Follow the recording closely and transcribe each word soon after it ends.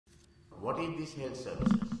what is this health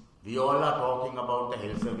services? We all are talking about the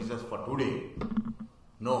health services for today.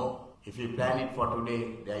 No, if we plan it for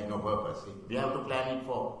today, there is no purpose. We have to plan it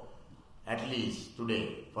for at least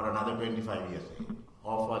today, for another 25 years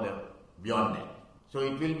or further beyond that. So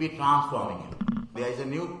it will be transforming it. There is a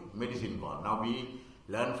new medicine called. Now we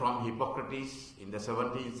learn from Hippocrates in the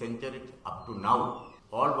 17th century up to now.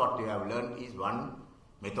 All what you have learned is one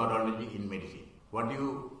methodology in medicine. What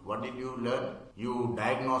did you learn? You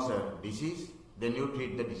diagnose a disease, then you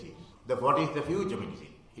treat the disease. What is the future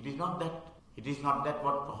medicine? It is not that. It is not that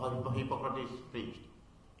what Hippocrates preached.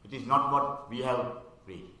 It is not what we have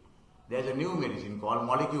preached. There is a new medicine called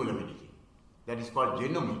molecular medicine. That is called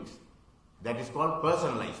genomics. That is called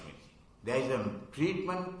personalized medicine. There is a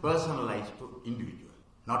treatment personalized to individual.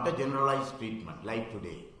 Not a generalized treatment like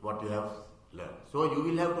today, what you have learned. So you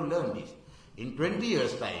will have to learn this. In 20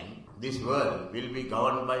 years' time, this world will be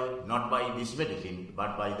governed not by this medicine,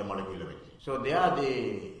 but by the molecular medicine. So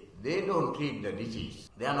they don't treat the disease.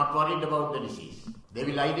 They are not worried about the disease. They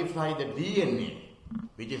will identify the DNA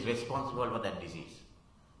which is responsible for that disease.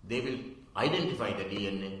 They will identify the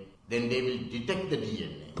DNA, then they will detect the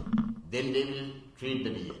DNA, then they will treat the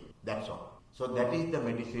DNA. That's all. So that is the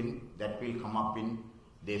medicine that will come up in,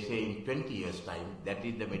 they say in 20 years' time, that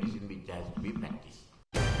is the medicine which has to be practiced.